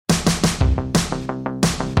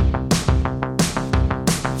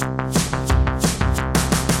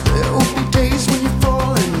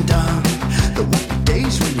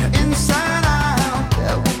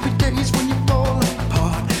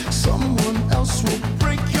else will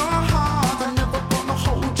break your heart. I'm never gonna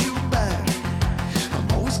hold you back.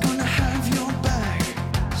 I'm always gonna have your back.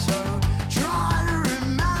 So try to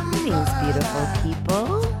remember. Greetings, beautiful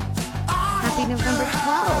people. Happy November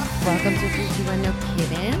 12th. Welcome to 321 No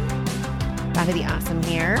Kidding. Bobby the Awesome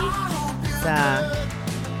here.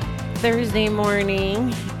 It's Thursday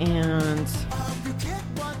morning, and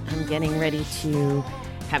I'm getting ready to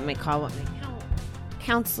have my call with my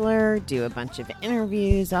counselor, do a bunch of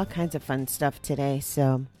interviews, all kinds of fun stuff today.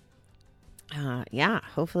 So,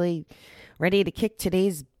 hopefully ready to kick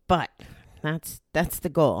today's butt. That's the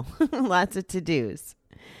goal. Lots of to-dos.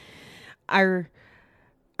 Our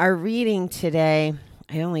reading today,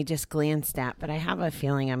 I only just glanced at, but I have a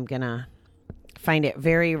feeling I'm going to find it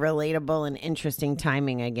very relatable and interesting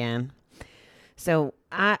timing again. So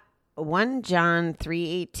 1 John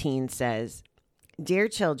 3:18 says, "Dear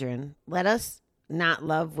children, let us not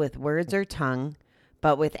love with words or tongue,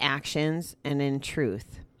 but with actions and in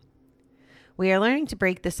truth." We are learning to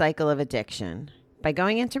break the cycle of addiction. By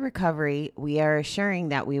going into recovery, we are assuring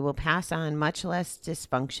that we will pass on much less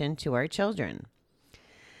dysfunction to our children.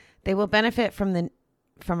 They will benefit from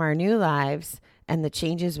our new lives and the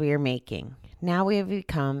changes we are making. Now we have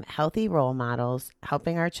become healthy role models,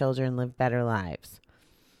 helping our children live better lives.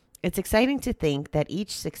 It's exciting to think that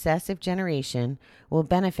each successive generation will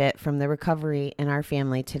benefit from the recovery in our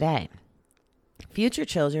family today. Future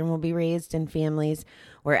children will be raised in families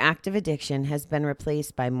where active addiction has been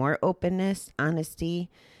replaced by more openness,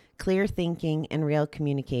 honesty, clear thinking, and real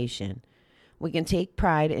communication. We can take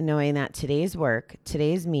pride in knowing that today's work,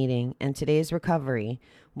 today's meeting, and today's recovery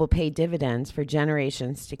will pay dividends for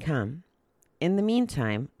generations to come. In the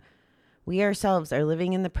meantime, we ourselves are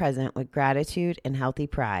living in the present with gratitude and healthy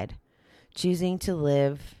pride, choosing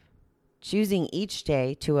each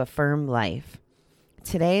day to affirm life.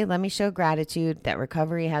 Today, let me show gratitude that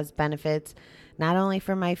recovery has benefits not only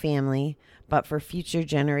for my family, but for future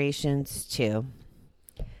generations too.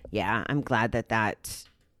 Yeah, I'm glad that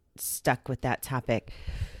stuck with that topic.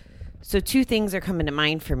 So 2 things are coming to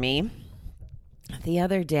mind for me. The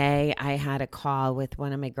other day, I had a call with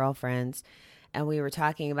one of my girlfriends, and we were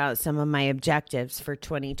talking about some of my objectives for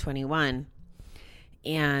 2021.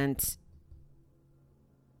 And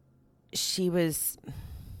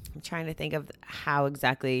I'm trying to think of how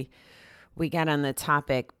exactly we got on the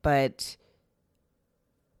topic, but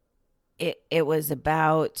it was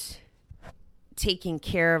about taking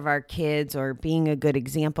care of our kids or being a good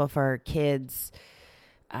example for our kids.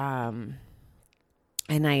 And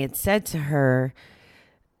I had said to her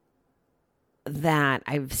that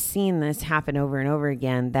I've seen this happen over and over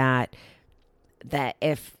again, that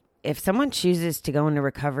if someone chooses to go into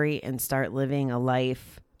recovery and start living a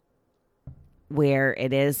life where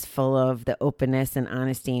it is full of the openness and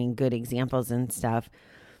honesty and good examples and stuff,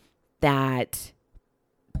 that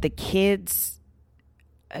the kids,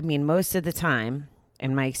 I mean, most of the time,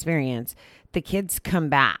 in my experience, the kids come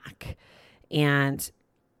back, and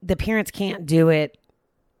the parents can't do it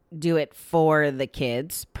for the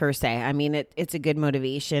kids per se. I mean, it's a good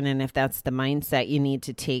motivation, and if that's the mindset you need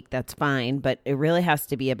to take, that's fine, but it really has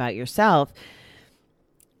to be about yourself.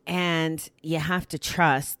 And you have to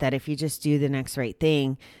trust that if you just do the next right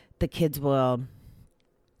thing, the kids will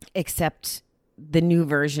accept the new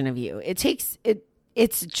version of you. It's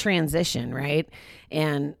a transition, right?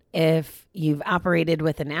 And if you've operated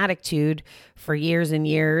with an attitude for years and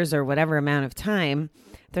years or whatever amount of time,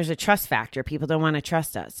 there's a trust factor. People don't want to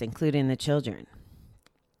trust us, including the children.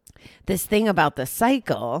 This thing about the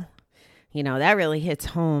cycle, that really hits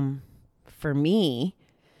home for me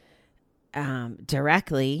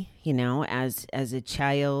directly, as a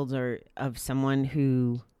child or of someone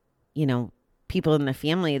who, people in the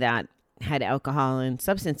family that had alcohol and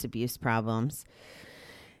substance abuse problems.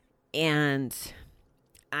 And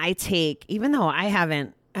even though I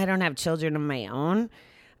don't have children of my own,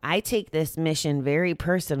 I take this mission very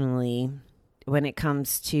personally when it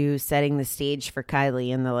comes to setting the stage for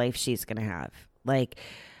Kylie and the life she's going to have. Like,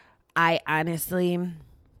 I honestly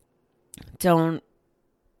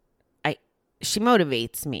she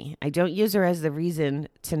motivates me. I don't use her as the reason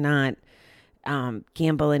to not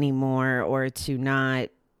gamble anymore or to not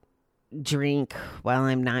drink while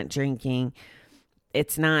I'm not drinking.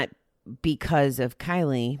 It's not because of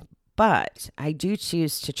Kylie, but I do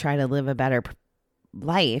choose to try to live a better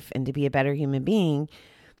life and to be a better human being,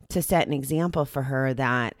 to set an example for her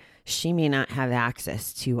that she may not have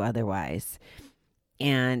access to otherwise.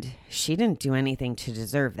 And she didn't do anything to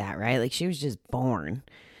deserve that, right? Like, she was just born.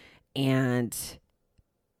 And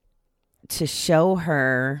to show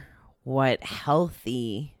her what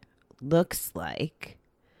healthy looks like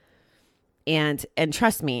And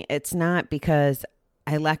trust me, it's not because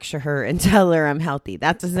I lecture her and tell her I'm healthy.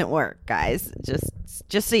 That doesn't work, guys.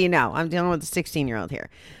 Just so you know, I'm dealing with a 16-year-old here.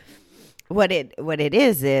 What it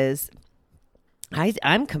is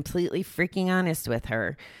I'm completely freaking honest with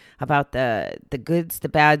her about the goods, the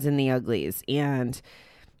bads, and the uglies. And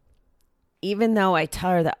even though I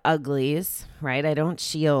tell her the uglies, right? I don't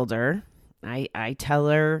shield her. I tell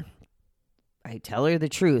her the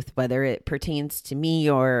truth, whether it pertains to me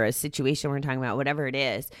or a situation we're talking about, whatever it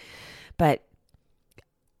is. But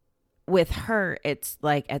with her, it's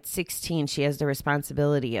like at 16, she has the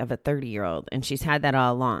responsibility of a 30-year-old, and she's had that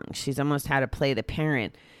all along. She's almost had to play the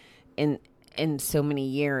parent in so many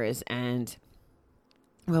years. And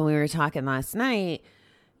when we were talking last night,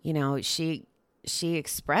 you know, she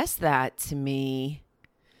expressed that to me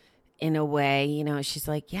in a way, you know, she's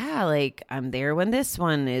like, yeah, like I'm there when this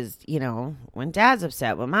one is, you know, when dad's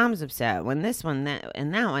upset, when mom's upset, when this one, that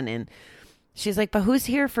one. And she's like, but who's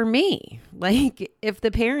here for me? Like if the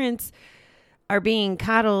parents are being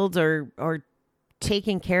coddled or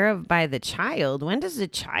taken care of by the child, when does the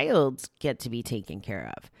child get to be taken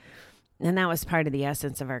care of? And that was part of the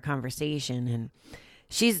essence of our conversation. And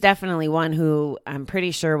she's definitely one who I'm pretty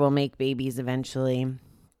sure will make babies eventually.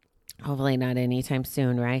 Hopefully not anytime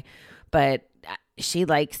soon, right? But she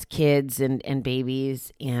likes kids and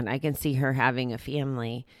babies, and I can see her having a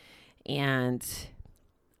family. And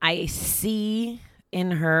I see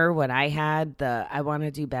in her what I had, the I want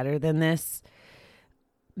to do better than this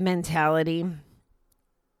mentality.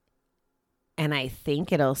 And I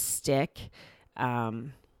think it'll stick.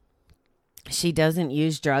 She doesn't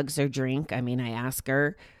use drugs or drink. I mean, I ask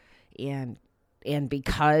her, and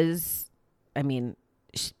because, I mean,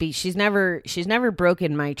 she's never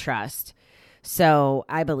broken my trust. So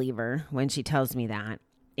I believe her when she tells me that.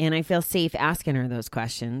 And I feel safe asking her those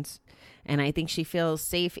questions. And I think she feels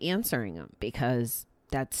safe answering them because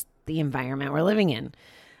that's the environment we're living in.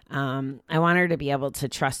 I want her to be able to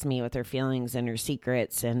trust me with her feelings and her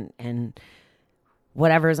secrets and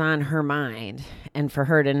whatever's on her mind. And for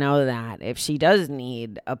her to know that if she does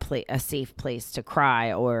need a safe place to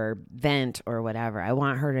cry or vent or whatever, I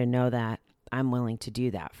want her to know that I'm willing to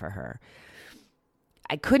do that for her.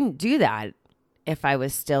 I couldn't do that if I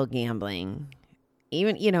was still gambling.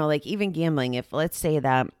 Even gambling, if let's say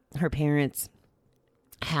that her parents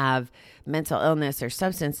have mental illness or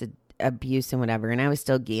substance abuse and whatever, and I was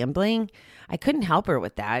still gambling, I couldn't help her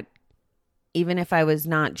with that, even if I was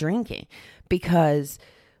not drinking, because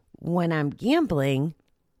when I'm gambling,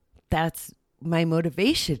 that's my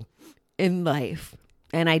motivation in life.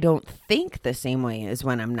 And I don't think the same way as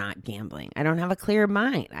when I'm not gambling. I don't have a clear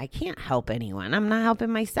mind. I can't help anyone. I'm not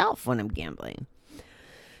helping myself when I'm gambling.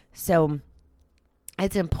 So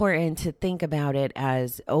it's important to think about it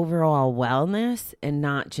as overall wellness and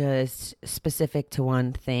not just specific to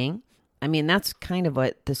one thing. I mean, that's kind of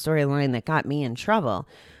what the storyline that got me in trouble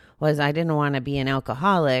was. I didn't want to be an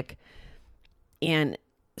alcoholic, and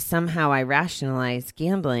somehow I rationalized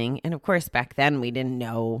gambling. And of course, back then we didn't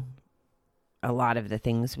know a lot of the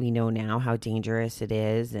things we know now, how dangerous it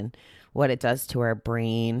is and what it does to our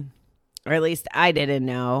brain, or at least I didn't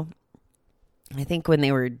know. I think when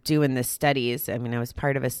they were doing the studies, I mean, I was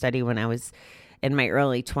part of a study when I was in my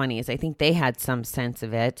early 20s. I think they had some sense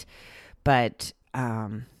of it, but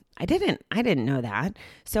I didn't know that.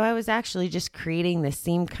 So I was actually just creating the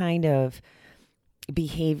same kind of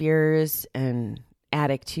behaviors and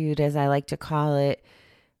attitude, as I like to call it,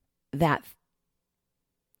 that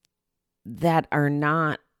are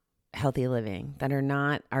not healthy living, that are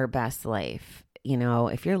not our best life. You know,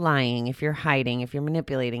 if you're lying, if you're hiding, if you're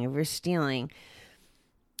manipulating, if you're stealing,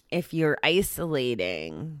 if you're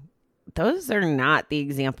isolating, those are not the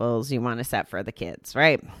examples you want to set for the kids,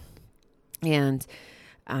 right? And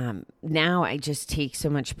now I just take so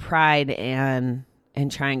much pride in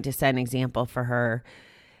trying to set an example for her.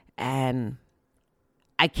 And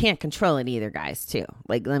I can't control it either, guys, too.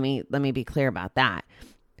 Like, let me be clear about that.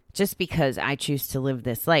 Just because I choose to live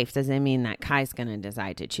this life doesn't mean that Kai's going to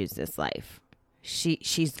decide to choose this life.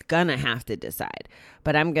 She's going to have to decide,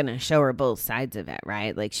 but I'm going to show her both sides of it,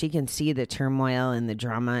 right? Like, she can see the turmoil and the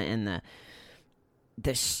drama and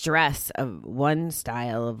the stress of one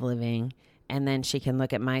style of living, and then she can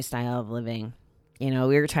look at my style of living. You know,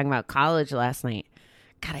 we were talking about college last night.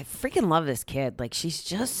 God, I freaking love this kid. Like, she's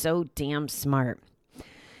just so damn smart.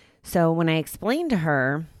 So when I explained to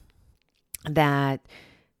her that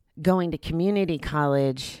going to community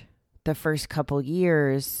college the first couple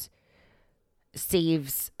years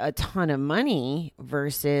saves a ton of money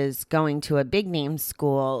versus going to a big name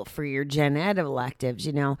school for your gen ed electives,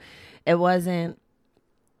 you know, it wasn't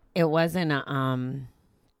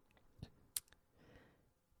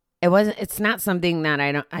it's not something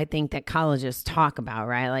that I think that colleges talk about,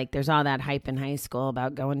 right? Like there's all that hype in high school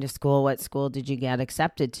about going to school. What school did you get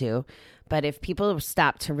accepted to? But if people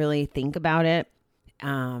stop to really think about it,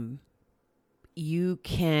 you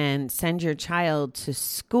can send your child to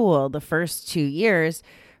school the first 2 years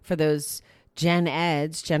for those gen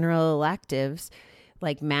eds, general electives,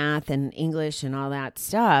 like math and English and all that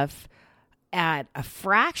stuff at a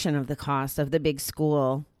fraction of the cost of the big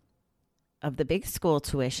school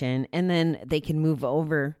tuition. And then they can move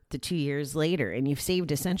over the 2 years later, and you've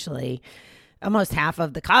saved essentially almost half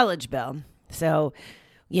of the college bill. So,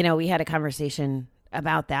 we had a conversation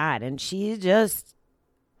about that, and she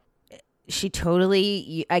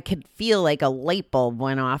totally, I could feel like a light bulb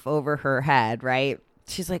went off over her head, right?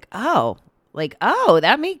 She's like, oh,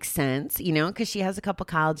 that makes sense, because she has a couple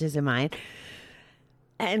colleges in mind.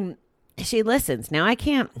 And she listens. Now I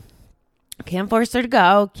can't force her to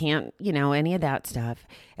go, can't, any of that stuff.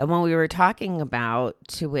 And when we were talking about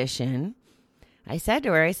tuition, I said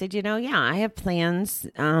to her, yeah, I have plans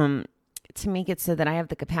to make it so that I have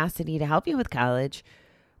the capacity to help you with college,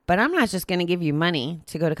 but I'm not just going to give you money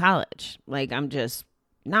to go to college. Like, I'm just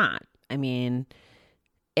not. I mean,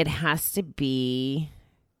 it has to be,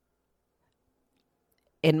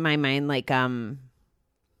 in my mind, like, not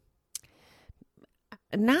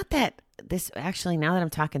that this, actually, now that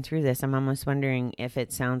I'm talking through this, I'm almost wondering if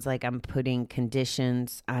it sounds like I'm putting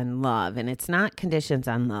conditions on love, and it's not conditions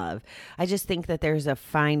on love. I just think that there's a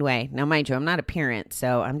fine way. Now, mind you, I'm not a parent,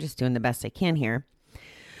 so I'm just doing the best I can here,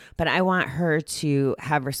 but I want her to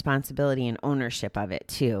have responsibility and ownership of it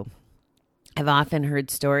too. I've often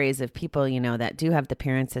heard stories of people, that do have the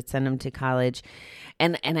parents that send them to college.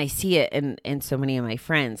 And I see it in so many of my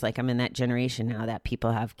friends. Like, I'm in that generation now that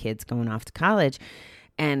people have kids going off to college,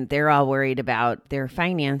 and they're all worried about their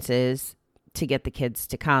finances to get the kids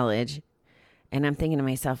to college. And I'm thinking to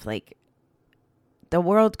myself, like, the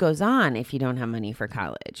world goes on if you don't have money for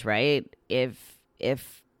college, right? If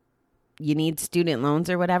you need student loans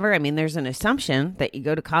or whatever, I mean, there's an assumption that you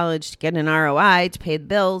go to college to get an ROI, to pay the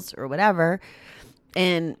bills or whatever.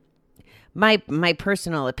 And my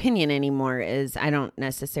personal opinion anymore is I don't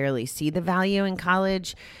necessarily see the value in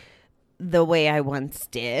college the way I once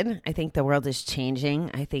did. I think the world is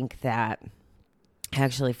changing. I think that I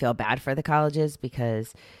actually feel bad for the colleges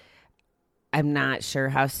because I'm not sure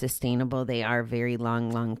how sustainable they are very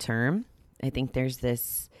long term. I think there's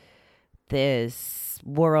this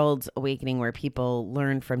world's awakening where people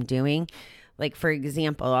learn from doing. Like, for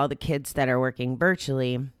example, all the kids that are working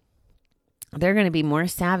virtually, they're going to be more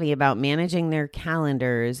savvy about managing their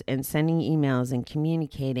calendars and sending emails and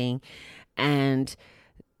communicating and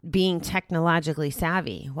being technologically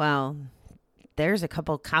savvy. Well, there's a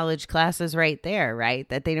couple college classes right there, right,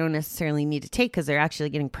 that they don't necessarily need to take because they're actually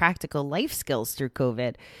getting practical life skills through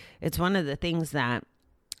COVID. It's one of the things that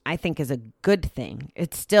I think is a good thing.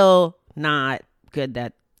 It's still not good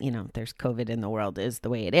that, there's COVID in the world is the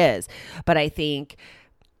way it is. But I think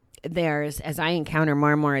as I encounter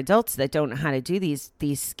more and more adults that don't know how to do these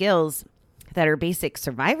skills that are basic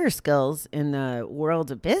survivor skills in the world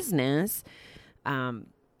of business,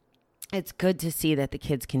 it's good to see that the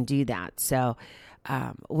kids can do that. So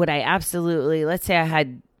would I absolutely, let's say I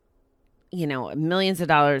had, millions of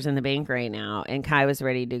dollars in the bank right now and Kai was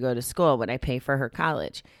ready to go to school, would I pay for her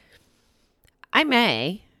college? I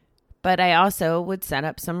may, but I also would set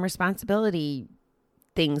up some responsibility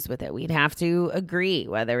things with it. We'd have to agree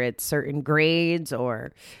whether it's certain grades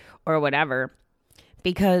or whatever,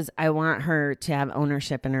 because I want her to have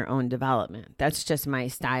ownership in her own development. That's just my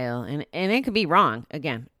style. And it could be wrong.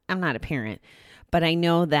 Again, I'm not a parent, but I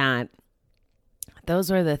know that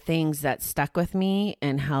those were the things that stuck with me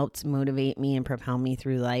and helped motivate me and propel me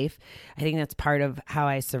through life. I think that's part of how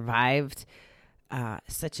I survived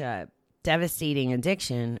such a devastating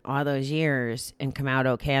addiction all those years and come out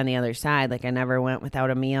okay on the other side. Like, I never went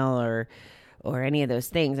without a meal or any of those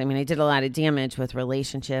things. I mean, I did a lot of damage with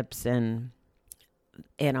relationships and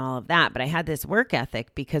all of that, but I had this work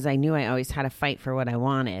ethic because I knew I always had to fight for what I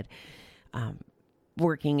wanted,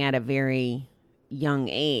 working at a very young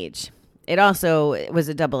age. It also was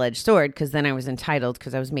a double-edged sword because then I was entitled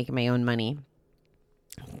because I was making my own money.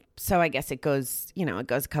 So I guess it goes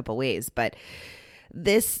a couple ways, but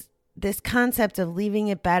this concept of leaving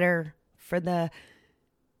it better for the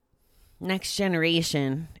next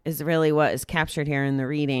generation is really what is captured here in the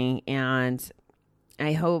reading. And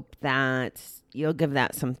I hope that you'll give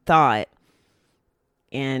that some thought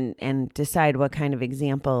and decide what kind of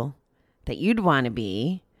example that you'd want to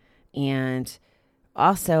be, and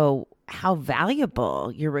also how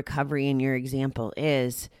valuable your recovery and your example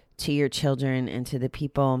is to your children and to the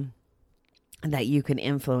people that you can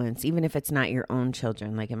influence, even if it's not your own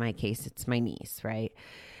children. Like in my case, it's my niece, right?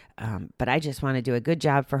 But I just want to do a good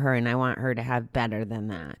job for her, and I want her to have better than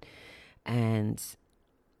that. And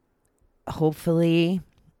hopefully,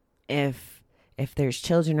 if there's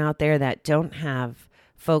children out there that don't have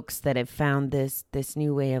folks that have found this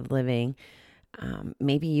new way of living,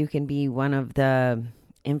 maybe you can be one of the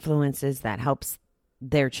influences that helps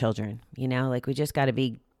their children. Like we just got to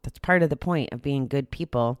be, that's part of the point of being good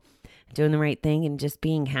people, doing the right thing and just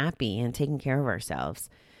being happy and taking care of ourselves.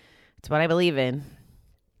 It's what I believe in.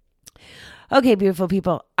 Okay, beautiful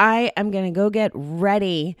people, I am going to go get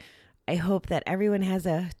ready. I hope that everyone has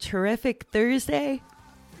a terrific Thursday.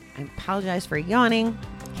 I apologize for yawning.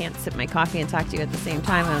 Can't sip my coffee and talk to you at the same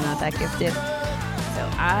time. I'm not that gifted. So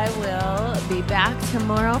I will be back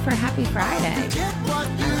tomorrow for Happy Friday. Get what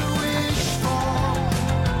you